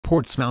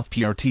Portsmouth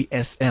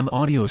PRTSM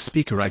audio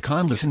speaker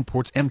icon. Listen.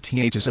 Portsmouth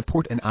is a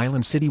port and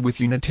island city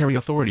with unitary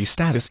authority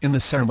status in the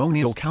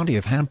ceremonial county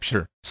of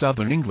Hampshire,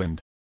 southern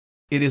England.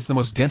 It is the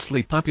most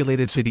densely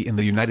populated city in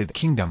the United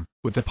Kingdom,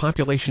 with the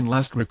population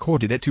last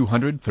recorded at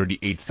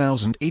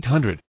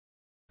 238,800.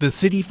 The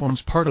city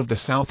forms part of the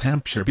South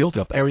Hampshire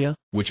built-up area,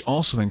 which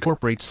also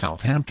incorporates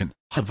Southampton,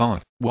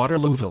 Havant,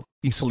 Waterlooville,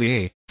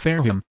 Eastleigh,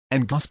 Fareham,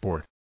 and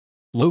Gosport.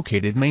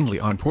 Located mainly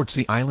on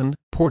Portsea Island,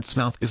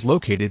 Portsmouth is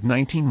located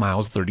 19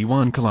 miles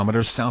 31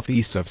 kilometers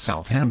southeast of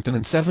Southampton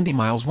and 70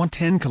 miles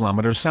 110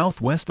 kilometers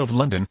southwest of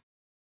London.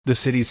 The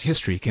city's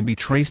history can be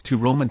traced to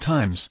Roman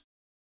times.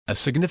 A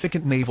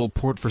significant naval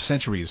port for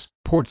centuries,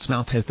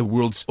 Portsmouth has the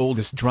world's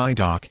oldest dry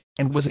dock,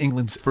 and was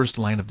England's first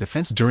line of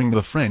defence during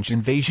the French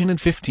invasion in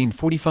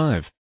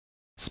 1545.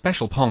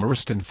 Special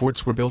Palmerston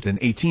forts were built in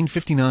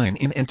 1859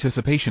 in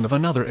anticipation of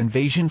another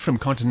invasion from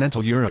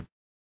continental Europe.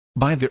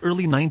 By the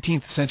early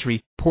 19th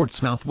century,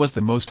 Portsmouth was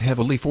the most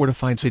heavily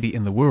fortified city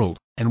in the world,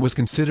 and was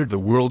considered the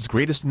world's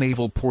greatest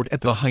naval port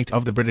at the height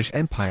of the British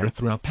Empire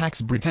throughout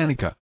Pax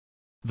Britannica.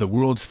 The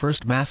world's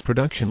first mass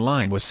production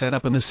line was set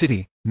up in the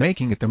city,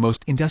 making it the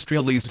most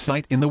industrialized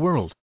site in the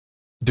world.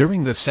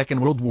 During the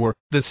Second World War,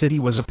 the city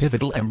was a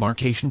pivotal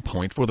embarkation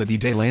point for the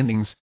D-Day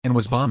landings, and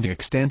was bombed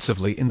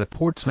extensively in the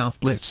Portsmouth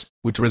Blitz,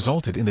 which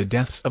resulted in the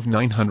deaths of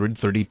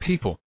 930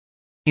 people.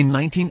 In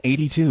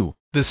 1982,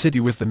 the city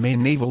was the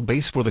main naval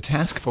base for the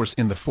task force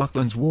in the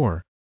Falklands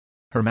War.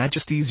 Her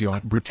Majesty's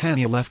yacht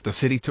Britannia left the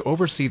city to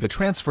oversee the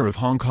transfer of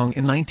Hong Kong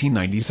in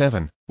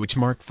 1997, which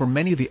marked for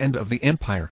many the end of the empire.